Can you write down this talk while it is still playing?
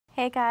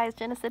Hey guys,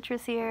 Jenna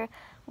Citrus here.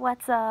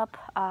 What's up?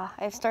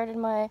 I've started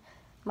my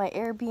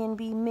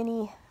Airbnb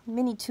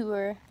mini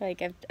tour.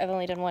 Like I've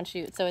only done one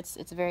shoot, so it's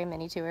a very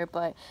mini tour,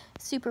 but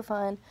super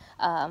fun.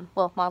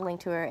 Well, modeling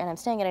tour, and I'm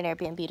staying at an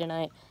Airbnb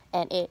tonight,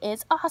 and it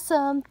is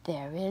awesome.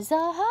 There is a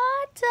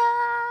hot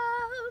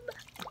tub.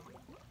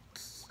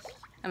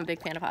 I'm a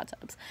big fan of hot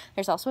tubs.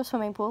 There's also a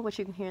swimming pool, which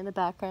you can hear in the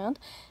background.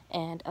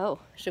 And oh,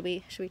 should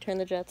we turn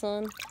the jets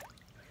on?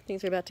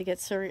 Things are about to get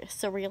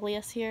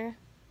surrealious here.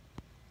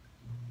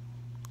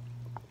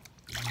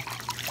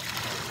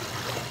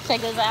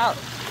 Check this out.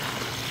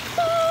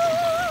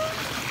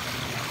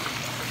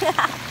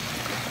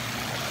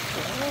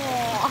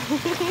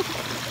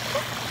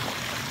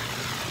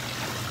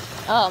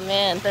 Oh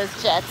man, those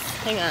jets.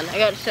 Hang on, I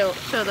gotta show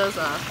those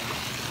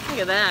off. Look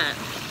at that.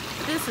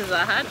 This is a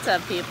hot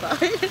tub, people.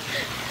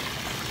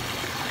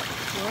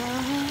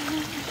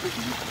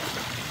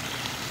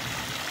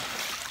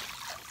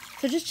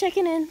 So just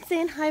checking in,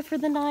 saying hi for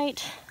the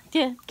night.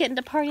 Yeah, getting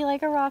to party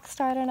like a rock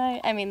star tonight.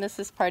 I mean, this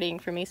is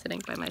partying for me,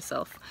 sitting by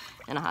myself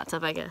in a hot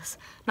tub, I guess.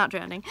 Not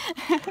drowning.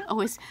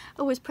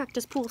 always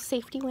practice pool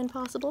safety when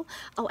possible.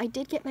 Oh, I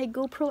did get my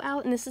GoPro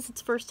out, and this is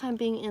its first time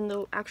being in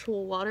the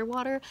actual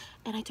water,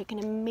 and I took an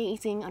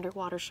amazing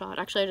underwater shot.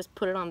 Actually, I just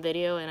put it on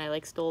video, and I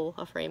like stole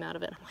a frame out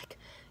of it. I'm like,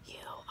 you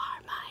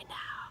are mine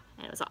now.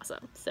 And it was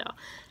awesome. So,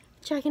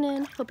 checking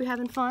in. Hope you're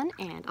having fun,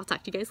 and I'll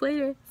talk to you guys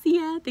later. See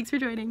ya. Thanks for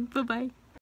joining. Bye-bye.